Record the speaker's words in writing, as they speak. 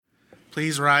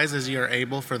Please rise as you are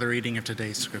able for the reading of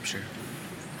today's scripture.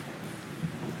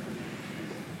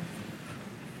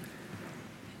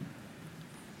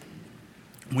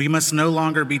 We must no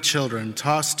longer be children,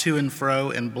 tossed to and fro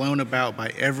and blown about by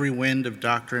every wind of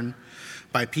doctrine,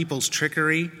 by people's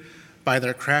trickery, by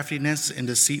their craftiness and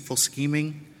deceitful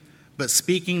scheming. But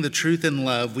speaking the truth in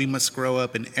love, we must grow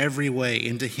up in every way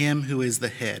into Him who is the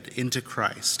head, into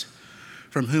Christ,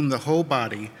 from whom the whole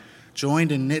body,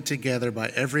 joined and knit together by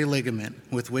every ligament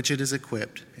with which it is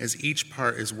equipped, as each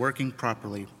part is working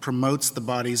properly, promotes the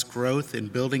body's growth in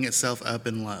building itself up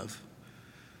in love.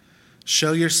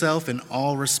 Show yourself in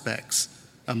all respects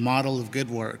a model of good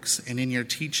works, and in your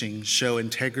teaching show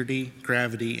integrity,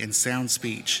 gravity, and sound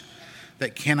speech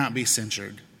that cannot be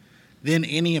censured. Then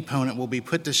any opponent will be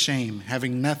put to shame,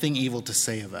 having nothing evil to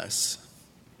say of us.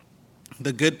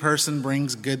 The good person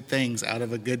brings good things out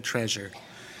of a good treasure,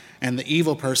 and the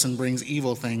evil person brings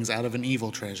evil things out of an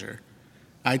evil treasure.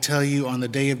 I tell you, on the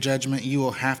day of judgment, you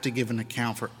will have to give an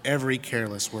account for every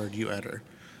careless word you utter.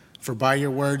 For by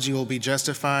your words you will be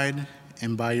justified,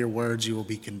 and by your words you will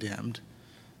be condemned.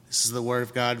 This is the word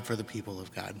of God for the people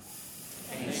of God.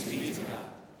 Thanks be to God.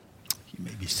 You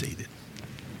may be seated.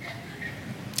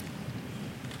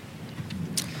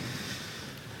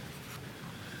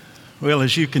 Well,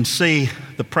 as you can see,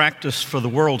 the practice for the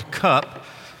World Cup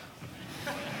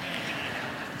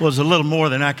was a little more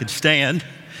than I could stand.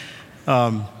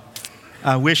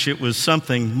 I wish it was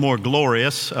something more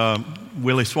glorious.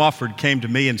 Willie Swafford came to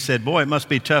me and said, "Boy, it must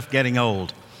be tough getting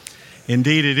old."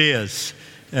 Indeed it is.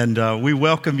 And we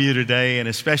welcome you today, and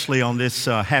especially on this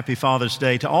Happy Father's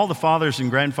Day, to all the fathers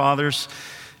and grandfathers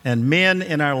and men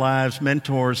in our lives,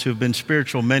 mentors who've been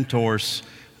spiritual mentors.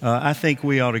 I think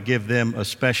we ought to give them a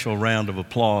special round of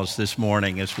applause this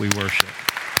morning as we worship.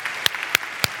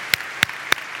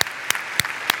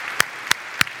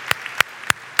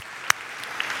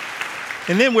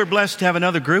 And then we're blessed to have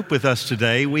another group with us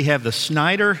today. We have the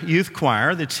Snyder Youth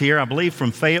Choir that's here, I believe,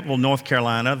 from Fayetteville, North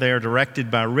Carolina. They are directed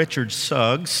by Richard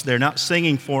Suggs. They're not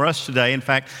singing for us today. In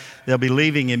fact, they'll be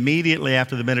leaving immediately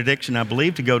after the benediction, I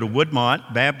believe, to go to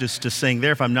Woodmont Baptist to sing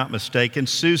there, if I'm not mistaken.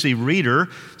 Susie Reeder,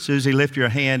 Susie, lift your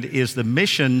hand, is the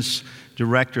missions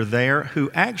director there, who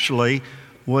actually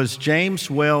was James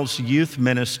Wells' youth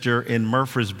minister in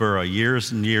Murfreesboro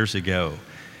years and years ago.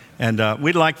 And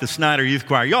we'd like the Snyder Youth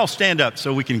Choir. You all stand up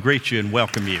so we can greet you and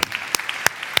welcome you.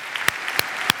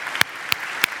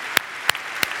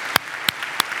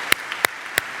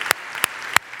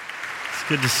 It's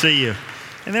good to see you.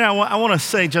 And then I want to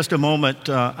say just a moment,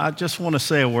 I just want to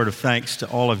say a word of thanks to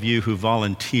all of you who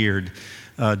volunteered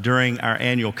during our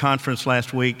annual conference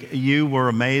last week. You were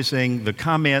amazing. The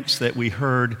comments that we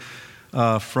heard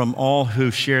from all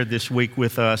who shared this week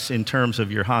with us in terms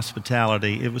of your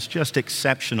hospitality, it was just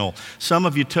exceptional. Some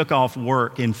of you took off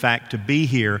work, in fact, to be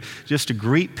here just to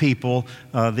greet people.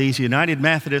 These United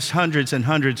Methodists, hundreds and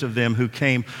hundreds of them who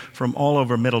came from all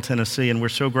over Middle Tennessee, and we're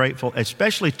so grateful,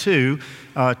 especially to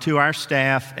our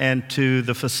staff and to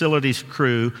the facilities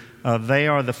crew. They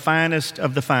are the finest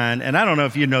of the fine. And I don't know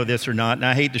if you know this or not, and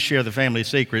I hate to share the family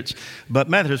secrets, but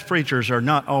Methodist preachers are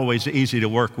not always easy to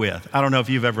work with. I don't know if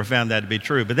you've ever found that to be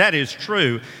true, but that is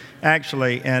true,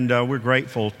 actually, and we're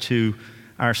grateful to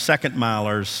our second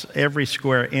milers. Every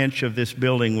square inch of this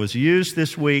building was used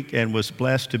this week and was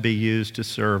blessed to be used to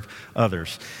serve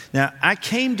others. Now, I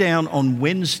came down on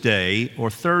Wednesday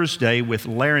or Thursday with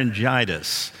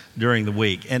laryngitis during the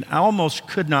week, and I almost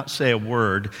could not say a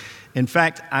word. In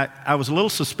fact, I was a little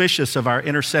suspicious of our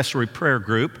intercessory prayer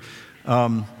group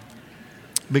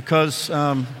because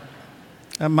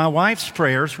my wife's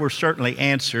prayers were certainly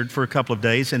answered for a couple of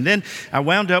days. And then I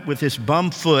wound up with this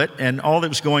bum foot and all that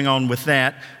was going on with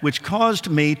that, which caused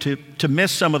me to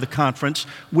miss some of the conference,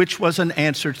 which was an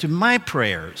answer to my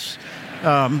prayers.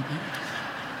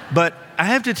 But I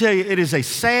have to tell you, it is a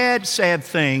sad, sad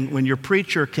thing when your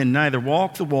preacher can neither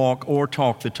walk the walk or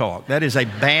talk the talk. That is a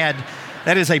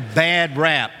bad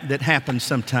rap that happens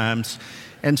sometimes.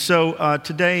 And so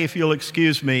today, if you'll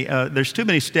excuse me, there's too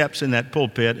many steps in that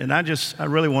pulpit, and I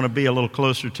really want to be a little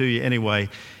closer to you anyway.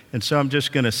 And so I'm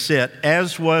just going to sit,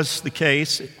 as was the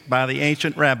case by the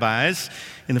ancient rabbis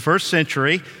in the first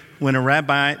century. When a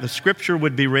rabbi, the scripture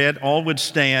would be read, all would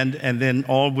stand, and then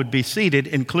all would be seated,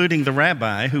 including the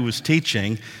rabbi who was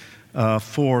teaching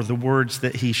for the words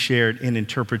that he shared in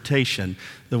interpretation.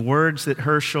 The words that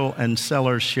Herschel and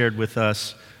Sellers shared with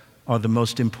us are the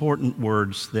most important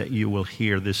words that you will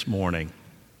hear this morning.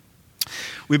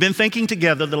 We've been thinking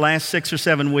together the last 6 or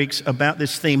 7 weeks about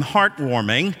this theme,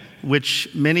 heartwarming, which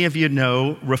many of you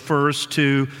know refers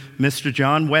to Mr.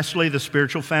 John Wesley, the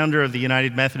spiritual founder of the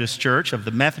United Methodist Church, of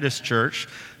the Methodist Church,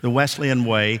 the Wesleyan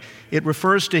Way. It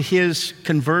refers to his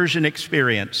conversion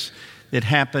experience that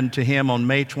happened to him on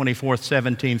May 24th,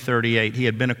 1738. He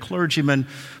had been a clergyman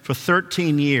for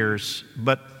 13 years,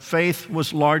 but faith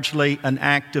was largely an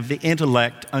act of the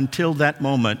intellect until that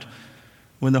moment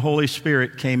when the Holy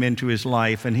Spirit came into his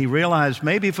life, and he realized,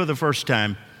 maybe for the first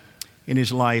time in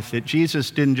his life, that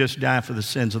Jesus didn't just die for the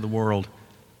sins of the world.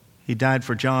 He died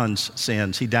for John's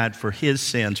sins. He died for his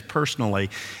sins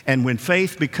personally. And when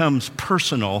faith becomes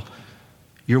personal,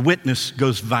 your witness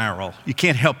goes viral. You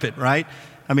can't help it, right?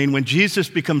 I mean, when Jesus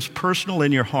becomes personal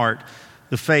in your heart,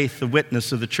 the faith, the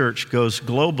witness of the church goes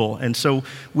global. And so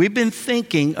we've been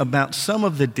thinking about some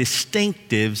of the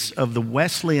distinctives of the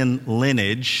Wesleyan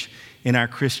lineage in our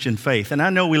Christian faith. And I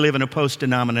know we live in a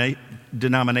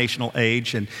post-denominational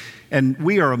age, and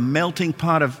we are a melting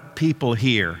pot of people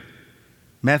here.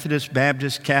 Methodists,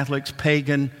 Baptists, Catholics,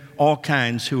 pagan, all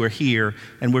kinds who are here,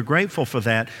 and we're grateful for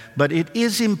that. But it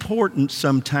is important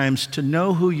sometimes to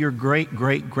know who your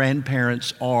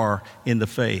great-great-grandparents are in the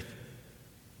faith,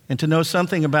 and to know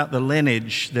something about the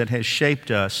lineage that has shaped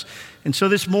us. And so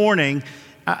this morning,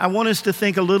 I want us to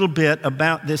think a little bit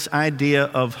about this idea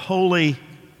of holy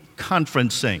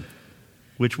conferencing,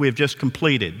 which we have just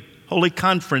completed. Holy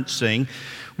conferencing,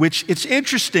 which it's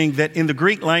interesting that in the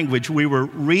Greek language we were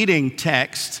reading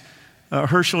text.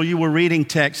 Herschel, you were reading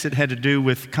text that had to do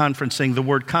with conferencing. The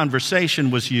word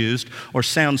conversation was used, or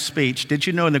sound speech. Did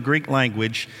you know in the Greek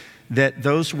language that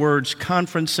those words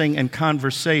conferencing and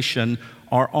conversation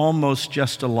are almost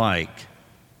just alike?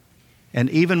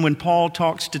 And even when Paul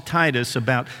talks to Titus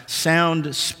about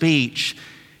sound speech,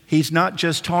 he's not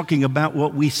just talking about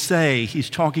what we say, he's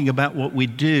talking about what we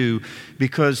do,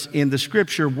 because in the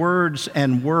scripture, words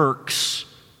and works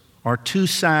are two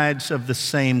sides of the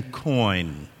same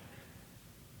coin.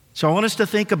 So I want us to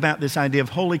think about this idea of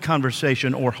holy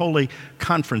conversation or holy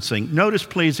conferencing. Notice,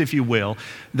 please, if you will,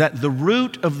 that the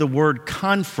root of the word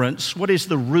conference, what is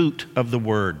the root of the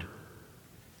word?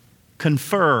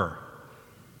 Confer.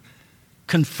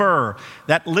 Confer.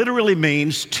 That literally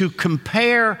means to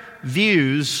compare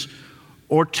views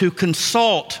or to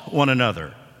consult one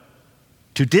another,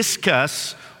 to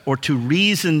discuss or to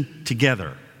reason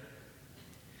together.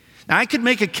 Now, I could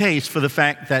make a case for the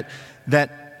fact that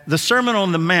the Sermon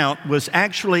on the Mount was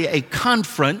actually a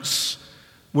conference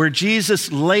where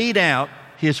Jesus laid out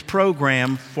his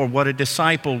program for what a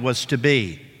disciple was to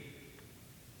be.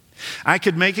 I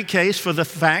could make a case for the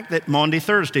fact that Maundy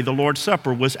Thursday, the Lord's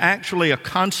Supper, was actually a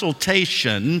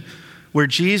consultation where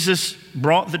Jesus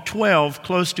brought the 12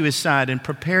 close to his side and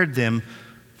prepared them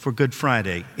for Good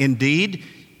Friday. Indeed,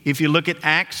 if you look at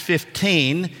Acts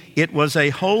 15, it was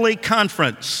a holy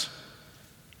conference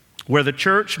where the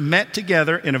church met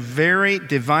together in a very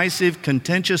divisive,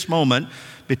 contentious moment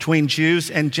between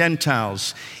Jews and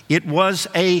Gentiles. It was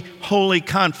a holy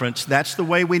conference. That's the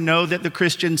way we know that the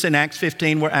Christians in Acts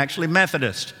 15 were actually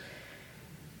Methodist.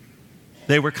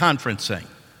 They were conferencing.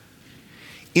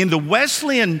 In the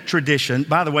Wesleyan tradition,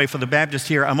 by the way, for the Baptists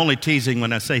here, I'm only teasing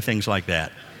when I say things like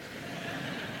that.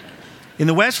 In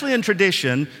the Wesleyan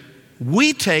tradition,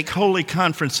 we take holy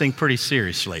conferencing pretty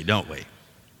seriously, don't we?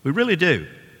 We really do.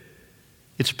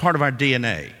 It's part of our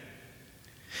DNA.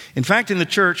 In fact, in the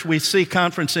church, we see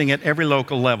conferencing at every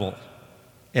local level,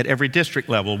 at every district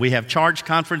level. We have charge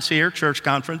conference here, church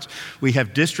conference. We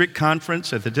have district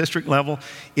conference at the district level.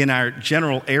 In our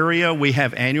general area, we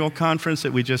have annual conference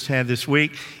that we just had this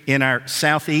week. In our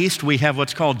southeast, we have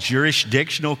what's called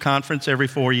jurisdictional conference every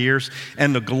 4 years,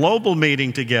 and the global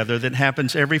meeting together that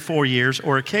happens every 4 years,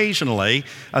 or occasionally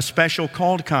a special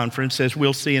called conference, as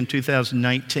we'll see in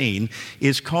 2019,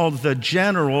 is called the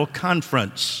General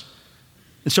Conference.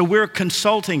 And so we're a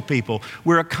consulting people.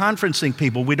 We're a conferencing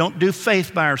people. We don't do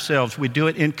faith by ourselves. We do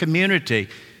it in community,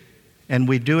 and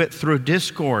we do it through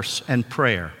discourse and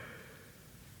prayer.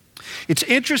 It's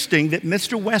interesting that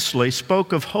Mr. Wesley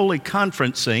spoke of holy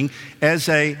conferencing as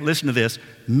a, listen to this,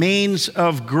 means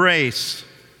of grace.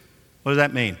 What does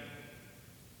that mean?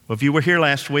 Well, if you were here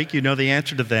last week, you know the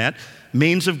answer to that.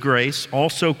 Means of grace,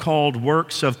 also called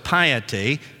works of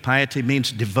piety. Piety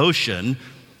means devotion.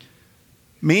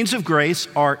 Means of grace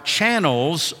are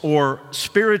channels or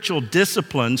spiritual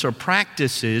disciplines or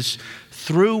practices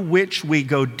through which we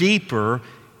go deeper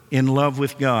in love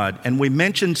with God. And we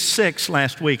mentioned 6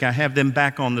 last week. I have them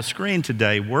back on the screen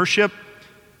today. Worship,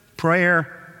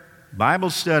 prayer,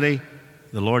 Bible study,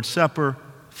 the Lord's Supper,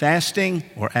 fasting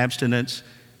or abstinence,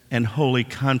 and holy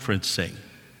conferencing.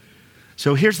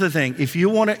 So here's the thing. If you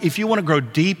want to grow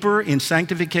deeper in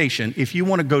sanctification, if you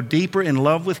want to go deeper in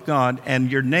love with God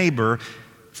and your neighbor,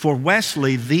 for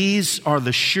Wesley, these are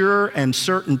the sure and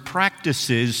certain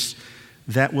practices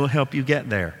that will help you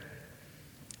get there.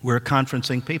 We're a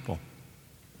conferencing people.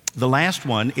 The last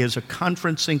one is a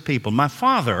conferencing people. My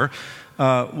father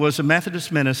was a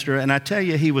Methodist minister, and I tell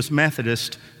you, he was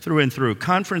Methodist through and through.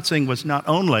 Conferencing was not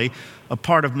only a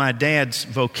part of my dad's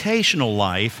vocational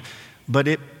life, but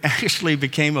it actually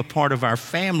became a part of our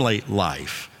family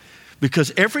life.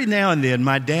 Because every now and then,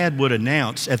 my dad would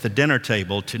announce at the dinner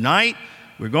table, tonight,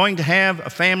 we're going to have a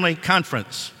family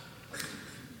conference.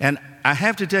 And I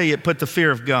have to tell you, it put the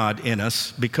fear of God in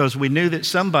us because we knew that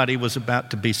somebody was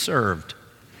about to be served.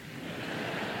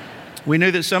 We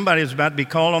knew that somebody was about to be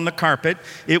called on the carpet.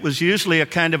 It was usually a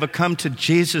kind of a come to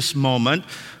Jesus moment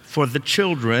for the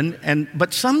children.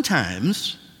 But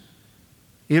sometimes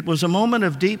it was a moment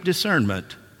of deep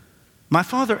discernment. My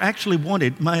father actually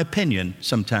wanted my opinion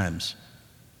sometimes,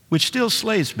 which still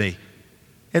slays me.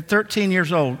 At 13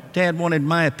 years old, Dad wanted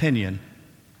my opinion.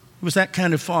 He was that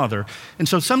kind of father. And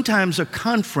so sometimes a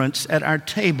conference at our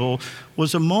table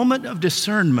was a moment of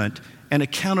discernment and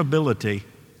accountability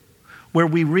where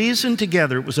we reasoned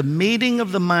together. It was a meeting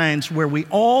of the minds where we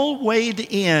all weighed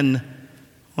in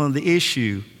on the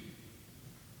issue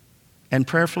and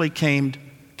prayerfully came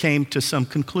to some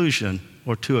conclusion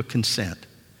or to a consent.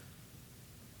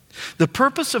 The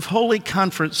purpose of holy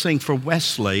conferencing for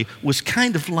Wesley was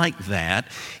kind of like that.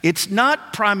 It's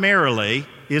not primarily,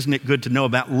 isn't it good to know,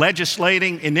 about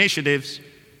legislating initiatives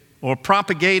or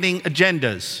propagating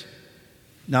agendas.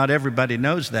 Not everybody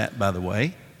knows that, by the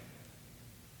way.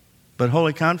 But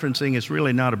holy conferencing is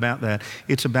really not about that.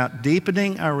 It's about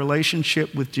deepening our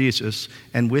relationship with Jesus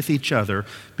and with each other,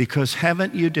 because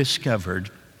haven't you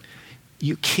discovered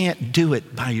you can't do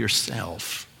it by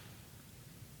yourself?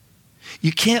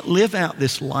 You can't live out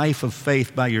this life of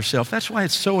faith by yourself. That's why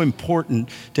it's so important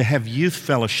to have youth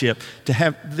fellowship, to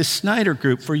have this Snyder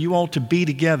group for you all to be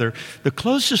together. The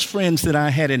closest friends that I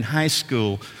had in high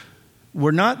school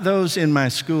were not those in my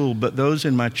school, but those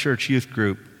in my church youth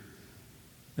group.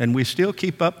 And we still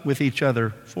keep up with each other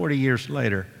 40 years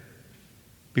later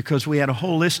because we had a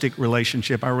holistic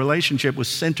relationship. Our relationship was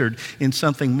centered in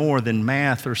something more than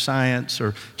math or science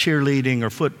or cheerleading or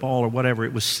football or whatever.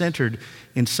 It was centered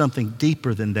in something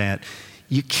deeper than that.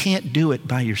 You can't do it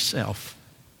by yourself.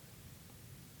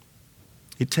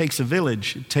 It takes a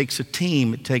village. It takes a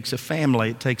team. It takes a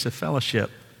family. It takes a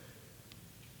fellowship.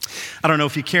 I don't know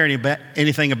if you care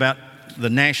anything about the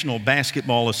National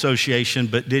Basketball Association,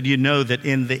 but did you know that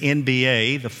in the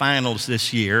NBA, the finals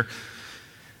this year,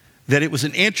 that it was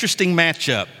an interesting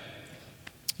matchup?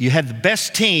 You had the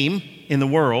best team in the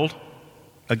world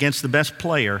against the best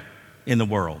player in the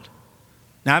world.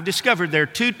 Now, I've discovered there are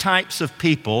two types of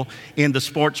people in the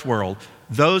sports world: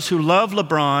 those who love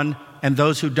LeBron and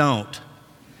those who don't.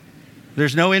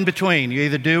 There's no in between. You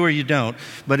either do or you don't.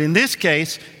 But in this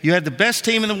case, you had the best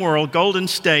team in the world, Golden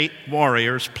State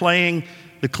Warriors, playing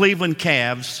the Cleveland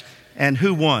Cavs. And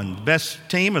who won? The best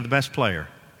team or the best player?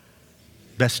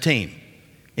 Best team.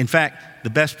 In fact, the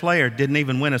best player didn't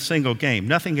even win a single game.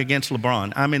 Nothing against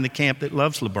LeBron. I'm in the camp that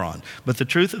loves LeBron. But the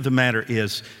truth of the matter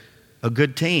is, a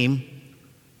good team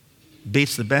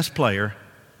beats the best player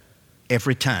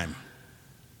every time.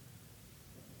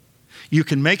 You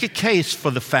can make a case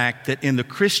for the fact that in the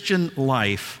Christian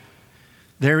life,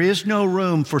 there is no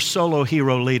room for solo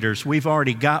hero leaders. We've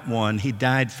already got one. He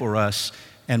died for us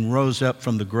and rose up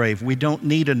from the grave. We don't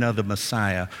need another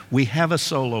Messiah. We have a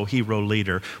solo hero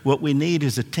leader. What we need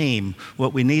is a team.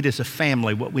 What we need is a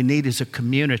family. What we need is a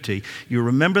community. You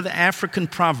remember the African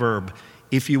proverb,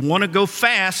 if you want to go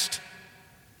fast,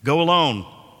 go alone.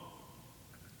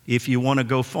 If you want to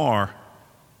go far,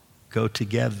 go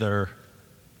together.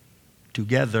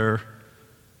 Together.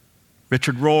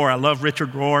 Richard Rohr, I love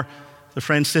Richard Rohr, the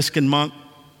Franciscan monk,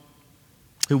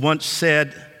 who once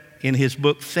said in his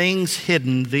book, Things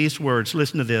Hidden, these words,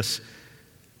 listen to this: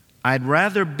 I'd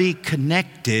rather be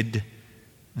connected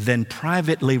than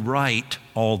privately right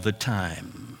all the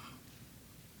time.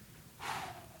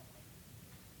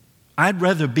 I'd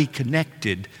rather be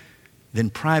connected than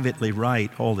privately right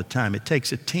all the time. It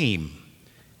takes a team.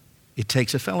 It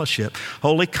takes a fellowship.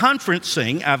 Holy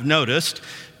conferencing, I've noticed,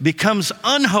 becomes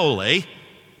unholy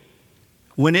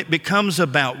when it becomes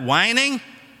about whining,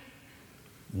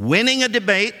 winning a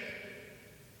debate,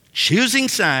 choosing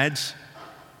sides,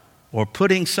 or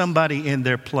putting somebody in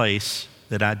their place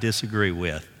that I disagree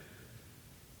with.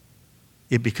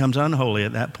 It becomes unholy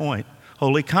at that point.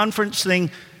 Holy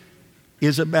conferencing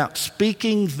is about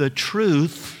speaking the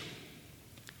truth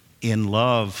in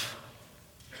love.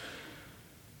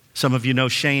 Some of you know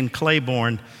Shane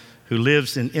Claiborne, who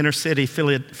lives in inner city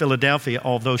Philadelphia,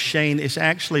 although Shane is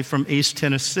actually from East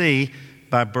Tennessee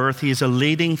by birth. He's a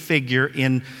leading figure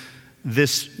in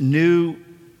this new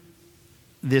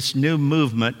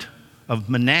movement of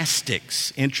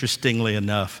monastics, interestingly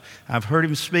enough. I've heard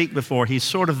him speak before. He's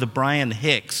sort of the Brian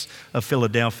Hicks of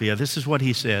Philadelphia. This is what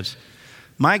he says.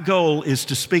 My goal is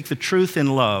to speak the truth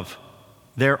in love.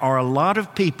 There are a lot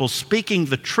of people speaking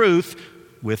the truth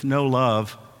with no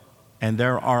love, and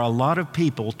there are a lot of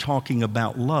people talking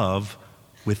about love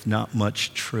with not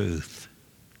much truth.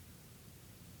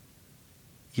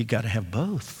 You got to have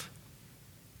both.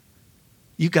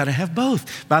 You got to have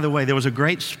both. By the way, there was a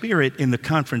great spirit in the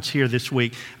conference here this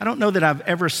week. I don't know that I've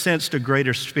ever sensed a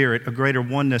greater spirit, a greater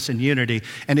oneness and unity.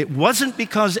 And it wasn't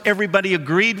because everybody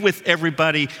agreed with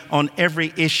everybody on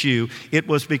every issue. It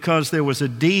was because there was a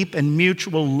deep and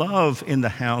mutual love in the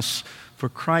house for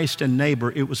Christ and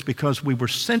neighbor. It was because we were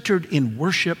centered in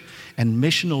worship and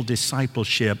missional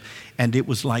discipleship. And it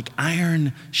was like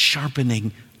iron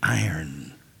sharpening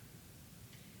iron.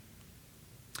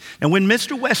 And when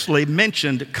Mr. Wesley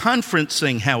mentioned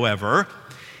conferencing, however,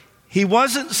 he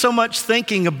wasn't so much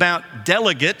thinking about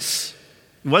delegates.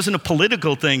 It wasn't a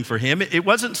political thing for him. It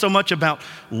wasn't so much about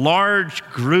large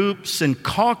groups and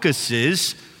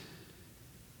caucuses.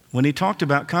 When he talked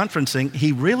about conferencing,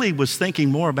 he really was thinking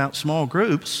more about small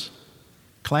groups,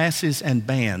 classes, and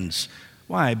bands.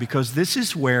 Why? Because this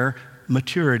is where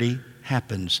maturity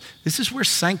happens. This is where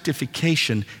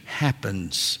sanctification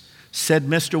happens. Said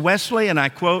Mr. Wesley, and I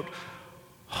quote,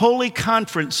 holy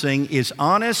conferencing is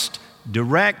honest,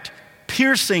 direct,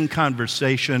 piercing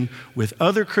conversation with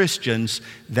other Christians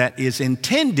that is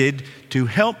intended to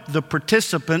help the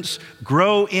participants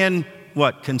grow in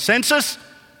what? Consensus?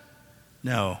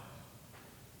 No.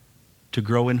 To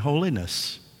grow in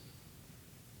holiness,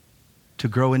 to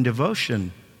grow in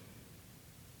devotion,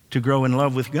 to grow in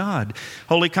love with God.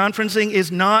 Holy conferencing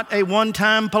is not a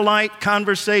one-time polite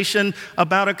conversation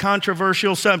about a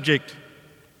controversial subject.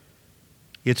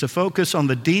 It's a focus on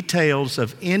the details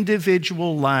of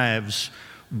individual lives,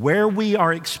 where we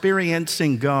are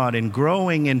experiencing God and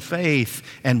growing in faith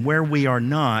and where we are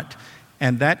not.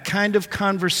 And that kind of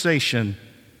conversation,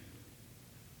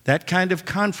 that kind of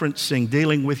conferencing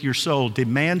dealing with your soul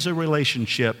demands a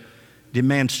relationship,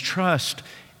 demands trust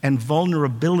and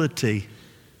vulnerability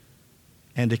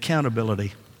and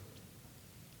accountability.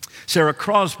 Sarah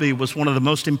Crosby was one of the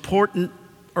most important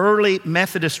early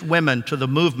Methodist women to the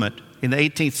movement in the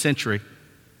 18th century.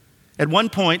 At one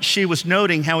point, she was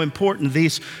noting how important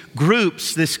these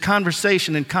groups, this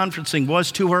conversation and conferencing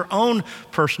was to her own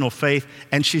personal faith,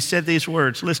 and she said these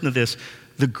words, listen to this,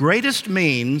 the greatest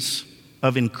means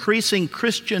of increasing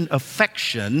Christian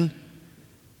affection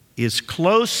is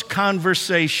close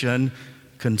conversation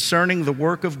concerning the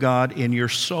work of God in your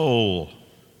soul,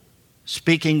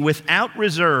 speaking without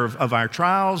reserve of our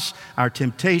trials, our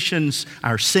temptations,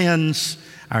 our sins,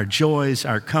 our joys,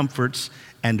 our comforts,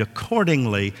 and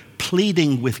accordingly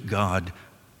pleading with God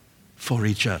for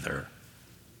each other.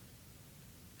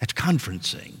 That's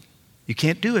conferencing. You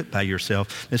can't do it by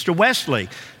yourself. Mr. Wesley,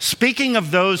 speaking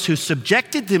of those who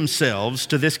subjected themselves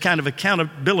to this kind of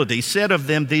accountability, said of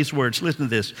them these words, listen to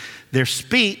this, their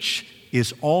speech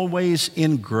is always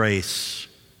in grace.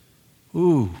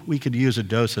 Ooh, we could use a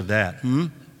dose of that.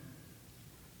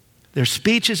 Their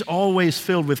speech is always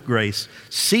filled with grace,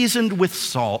 seasoned with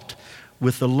salt,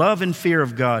 with the love and fear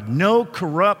of God. No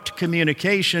corrupt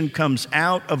communication comes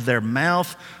out of their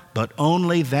mouth, but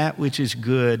only that which is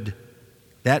good,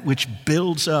 that which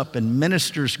builds up and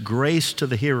ministers grace to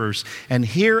the hearers. And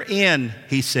herein,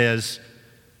 he says,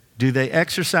 do they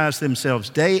exercise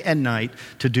themselves day and night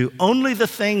to do only the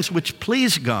things which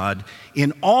please God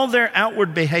in all their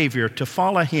outward behavior to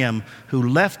follow him who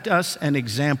left us an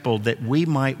example that we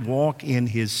might walk in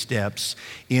his steps,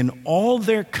 in all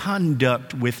their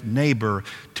conduct with neighbor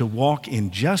to walk in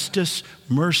justice,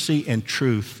 mercy, and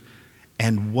truth.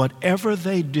 And whatever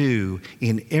they do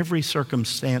in every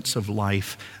circumstance of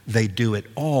life, they do it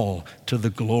all to the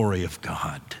glory of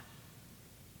God.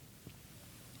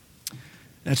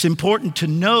 It's important to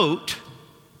note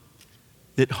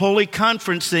that holy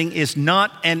conferencing is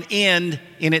not an end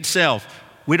in itself.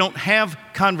 We don't have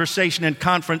conversation and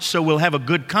conference, so we'll have a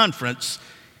good conference.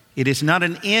 It is not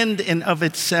an end in of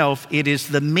itself. It is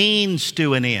the means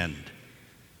to an end.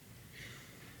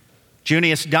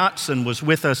 Junius Dotson was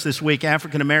with us this week,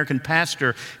 African-American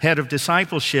pastor, head of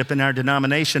discipleship in our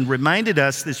denomination, reminded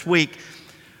us this week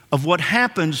of what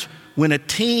happens when a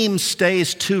team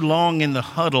stays too long in the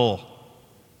huddle.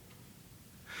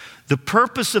 The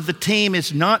purpose of the team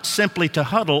is not simply to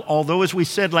huddle, although as we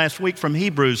said last week from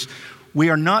Hebrews, We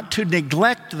are not to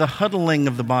neglect the huddling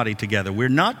of the body together. We're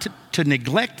not to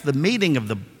neglect the meeting of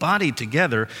the body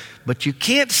together, but you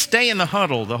can't stay in the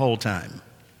huddle the whole time.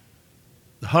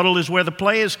 The huddle is where the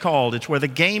play is called. It's where the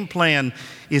game plan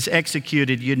is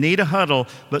executed. You need a huddle,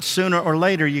 but sooner or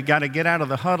later you got to get out of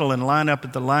the huddle and line up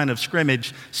at the line of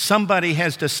scrimmage. Somebody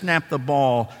has to snap the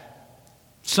ball.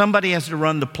 Somebody has to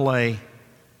run the play.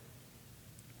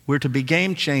 We're to be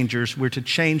game changers. We're to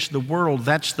change the world.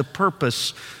 That's the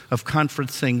purpose of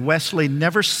conferencing. Wesley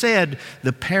never said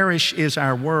the parish is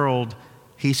our world.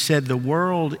 He said the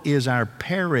world is our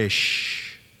parish.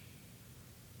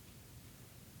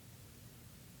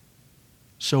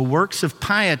 So works of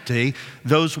piety,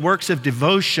 those works of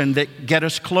devotion that get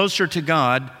us closer to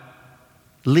God,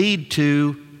 lead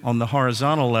to, on the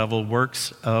horizontal level,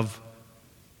 works of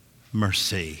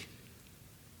mercy.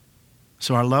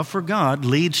 So our love for God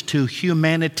leads to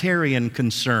humanitarian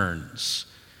concerns.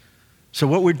 So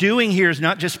what we're doing here is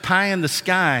not just pie in the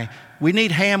sky. We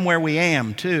need ham where we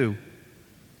am, too.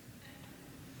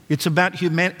 It's about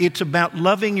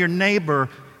loving your neighbor.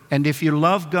 And if you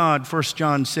love God, 1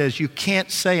 John says, you can't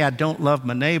say I don't love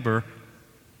my neighbor.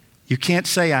 You can't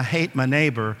say I hate my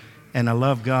neighbor and I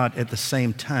love God at the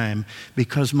same time,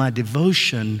 because my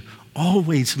devotion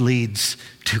always leads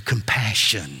to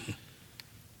compassion.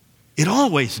 It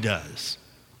always does.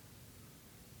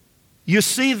 You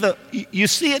see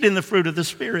it in the fruit of the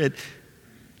Spirit.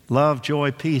 Love,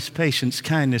 joy, peace, patience,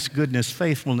 kindness, goodness,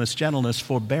 faithfulness, gentleness,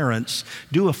 forbearance.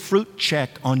 Do a fruit check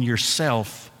on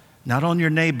yourself. Not on your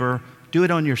neighbor, do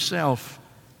it on yourself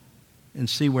and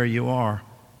see where you are.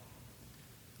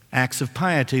 Acts of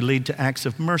piety lead to acts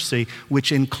of mercy,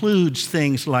 which includes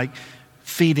things like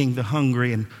feeding the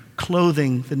hungry and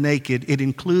clothing the naked. It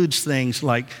includes things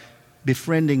like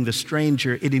befriending the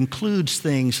stranger. It includes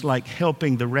things like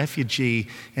helping the refugee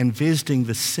and visiting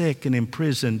the sick and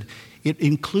imprisoned. It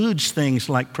includes things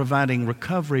like providing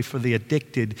recovery for the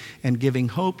addicted and giving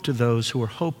hope to those who are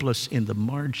hopeless in the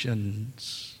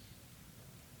margins.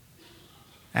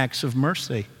 Acts of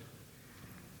mercy.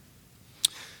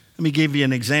 Let me give you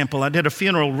an example. I did a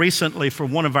funeral recently for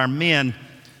one of our men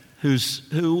who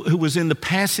was in the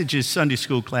Passages Sunday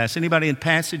school class. Anybody in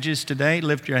Passages today?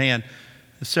 Lift your hand.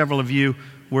 Several of you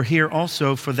were here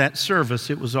also for that service.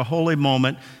 It was a holy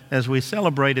moment as we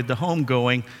celebrated the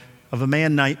homegoing of a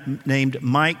man named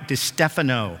Mike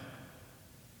DiStefano.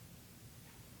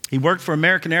 He worked for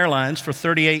American Airlines for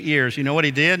 38 years. You know what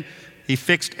he did? He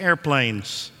fixed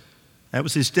airplanes. That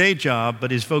was his day job,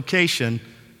 but his vocation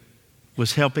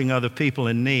was helping other people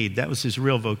in need. That was his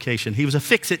real vocation. He was a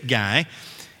fix-it guy.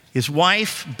 His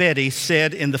wife, Betty,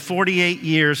 said in the 48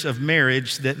 years of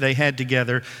marriage that they had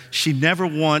together, she never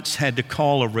once had to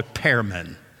call a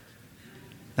repairman.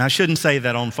 Now, I shouldn't say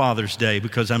that on Father's Day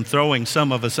because I'm throwing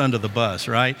some of us under the bus,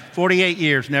 right? 48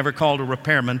 years, never called a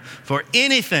repairman for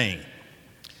anything.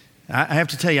 I have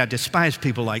to tell you, I despise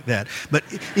people like that. But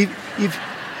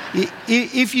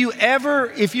if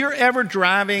you're ever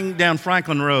driving down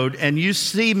Franklin Road and you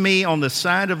see me on the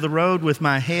side of the road with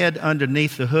my head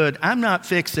underneath the hood, I'm not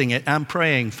fixing it, I'm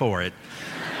praying for it.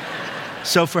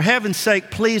 So for heaven's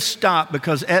sake, please stop,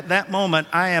 because at that moment,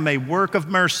 I am a work of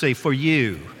mercy for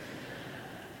you.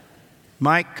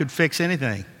 Mike could fix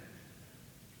anything.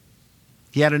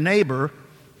 He had a neighbor,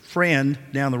 friend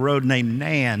down the road named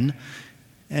Nan,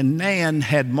 and Nan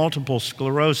had multiple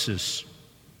sclerosis.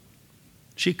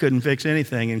 She couldn't fix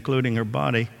anything, including her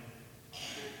body.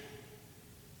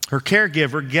 Her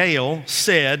caregiver, Gail,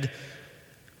 said,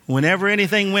 whenever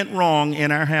anything went wrong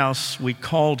in our house, we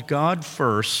called God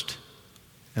first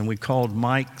and we called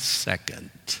Mike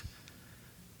second.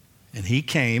 And he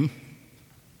came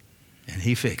and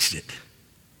he fixed it.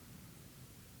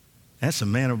 That's a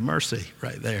man of mercy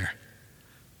right there.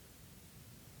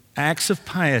 Acts of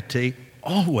piety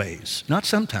always, not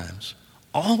sometimes,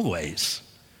 always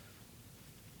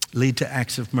lead to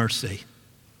acts of mercy.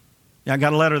 I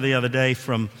got a letter the other day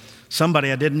from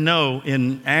somebody I didn't know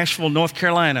in Asheville, North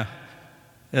Carolina,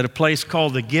 at a place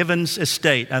called the Givens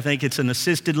Estate. I think it's an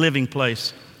assisted living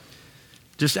place.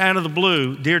 Just out of the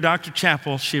blue, "Dear Dr.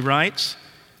 Chappell," she writes,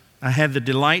 "I had the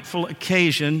delightful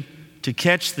occasion to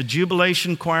catch the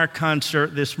Jubilation Choir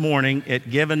concert this morning at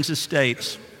Givens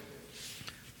Estates."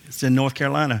 It's in North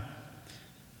Carolina.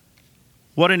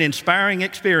 What an inspiring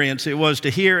experience it was to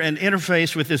hear and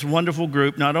interface with this wonderful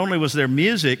group. Not only was their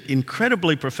music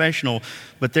incredibly professional,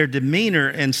 but their demeanor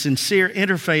and sincere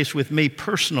interface with me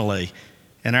personally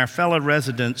and our fellow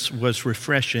residents was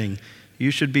refreshing.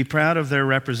 You should be proud of their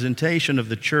representation of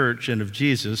the church and of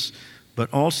Jesus.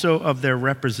 but also of their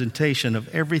representation of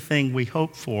everything we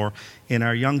hope for in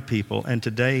our young people, and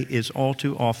today is all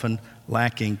too often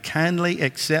lacking. Kindly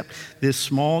accept this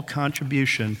small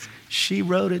contribution. She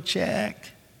wrote a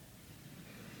check.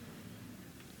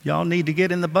 Y'all need to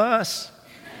get in the bus.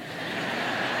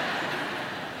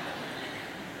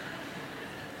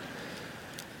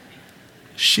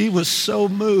 She was so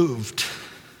moved.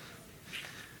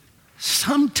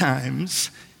 Sometimes,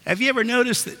 have you ever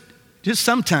noticed that just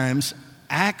sometimes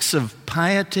acts of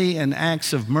piety and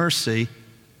acts of mercy,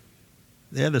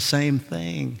 they're the same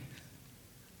thing?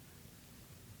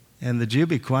 And the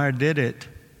Juby Choir did it.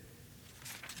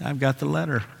 I've got the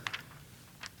letter.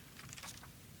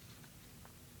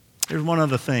 There's one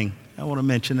other thing I want to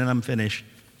mention, and I'm finished.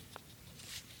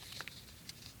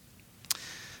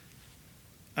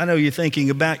 I know you're thinking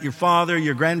about your father,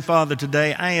 your grandfather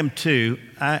today. I am too.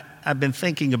 I've been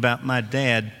thinking about my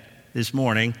dad this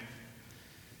morning.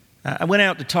 I went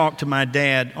out to talk to my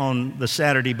dad on the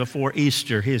Saturday before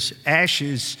Easter. His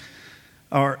ashes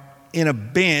are in a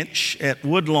bench at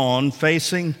Woodlawn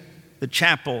facing the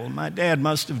chapel. My dad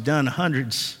must have done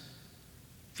hundreds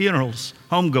funerals,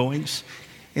 homegoings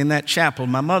in that chapel.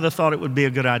 My mother thought it would be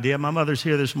a good idea. My mother's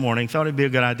here this morning. Thought it'd be a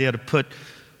good idea to put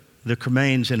the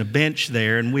cremains in a bench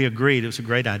there, and we agreed it was a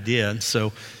great idea. And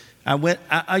so I went.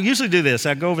 I usually do this.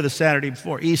 I go over the Saturday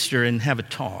before Easter and have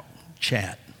a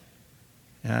chat.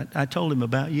 And I told him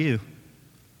about you,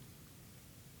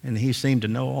 and he seemed to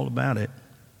know all about it.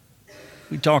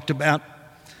 We talked about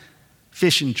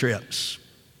fishing trips.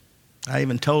 I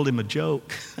even told him a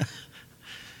joke.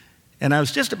 And I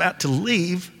was just about to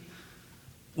leave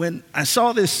when I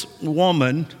saw this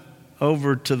woman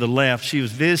over to the left. She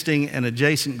was visiting an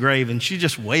adjacent grave, and she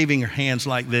just waving her hands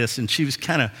like this, and she was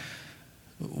kind of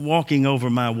walking over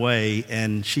my way,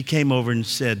 and she came over and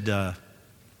said,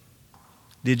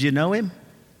 "Did you know him?"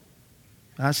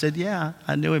 I said, "Yeah,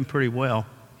 I knew him pretty well."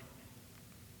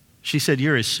 She said,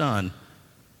 "You're his son."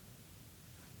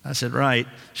 I said, "Right."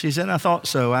 She said, "I thought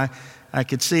so. I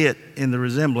could see it in the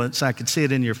resemblance. I could see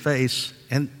it in your face."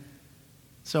 And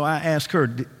so I asked her,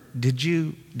 did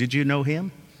you know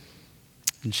him?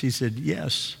 And she said,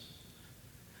 "Yes."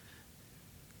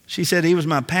 She said, "He was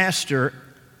my pastor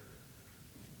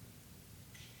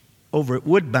over at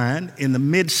Woodbine in the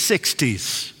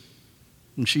mid-'60s.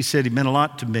 And she said, he meant a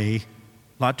lot to me,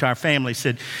 a lot to our family.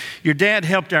 Said, "Your dad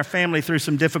helped our family through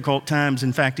some difficult times.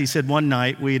 In fact," he said, "one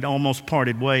night we'd almost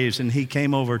parted ways, and he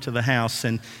came over to the house,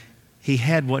 and he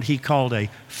had what he called a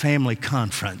family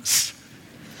conference."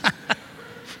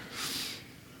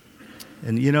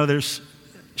 And you know,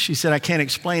 she said, "I can't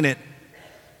explain it.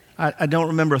 I don't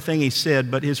remember a thing he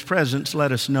said, but his presence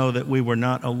let us know that we were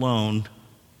not alone.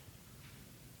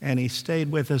 And he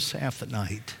stayed with us half the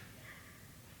night."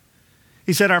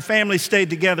 He said, "Our family stayed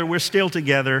together. We're still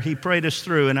together. He prayed us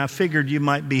through, and I figured you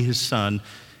might be his son.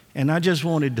 And I just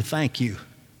wanted to thank you."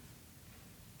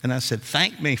 And I said,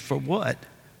 "Thank me for what?"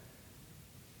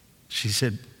 She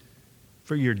said,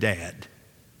 "For your dad.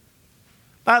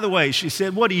 By the way," she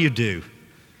said, "what do you do?"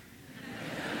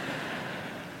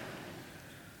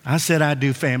 I said, "I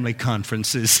do family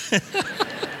conferences."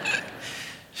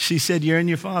 She said, "You're in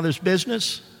your father's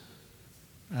business?"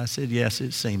 I said, "Yes,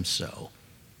 it seems so."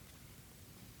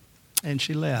 And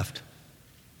she left.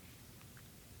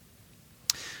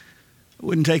 I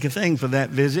wouldn't take a thing for that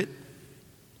visit,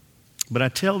 but I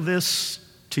tell this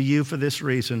to you for this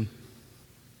reason.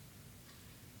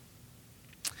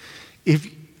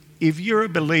 If you're a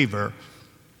believer,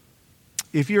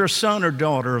 if you're a son or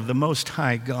daughter of the Most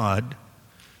High God,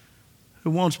 who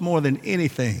wants more than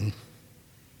anything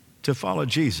to follow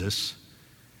Jesus,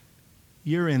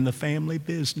 you're in the family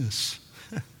business.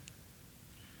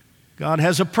 God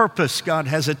has a purpose. God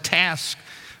has a task,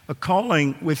 a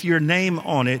calling with your name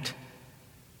on it.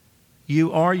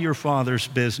 You are your Father's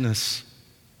business,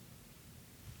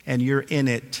 and you're in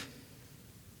it.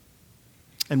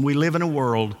 And we live in a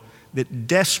world that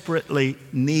desperately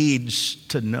needs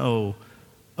to know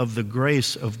of the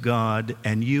grace of God,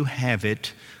 and you have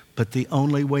it, but the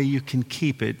only way you can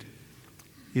keep it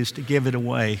is to give it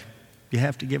away. You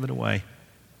have to give it away.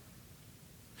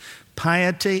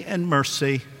 Piety and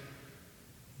mercy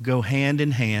go hand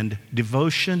in hand.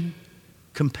 Devotion,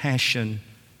 compassion,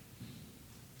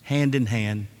 hand in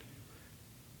hand.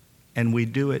 And we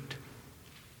do it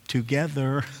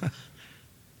together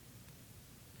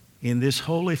in this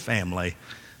holy family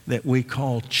that we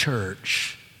call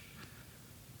church,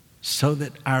 so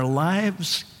that our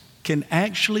lives can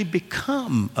actually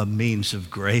become a means of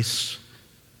grace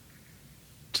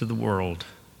to the world.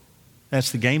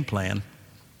 That's the game plan.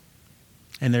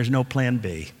 And there's no plan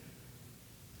B.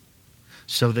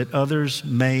 so that others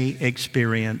may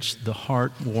experience the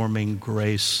heartwarming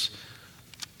grace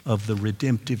of the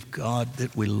redemptive God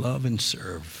that we love and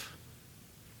serve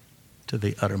to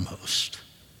the uttermost.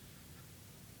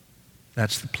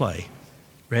 That's the play.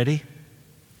 Ready?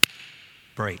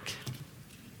 Break.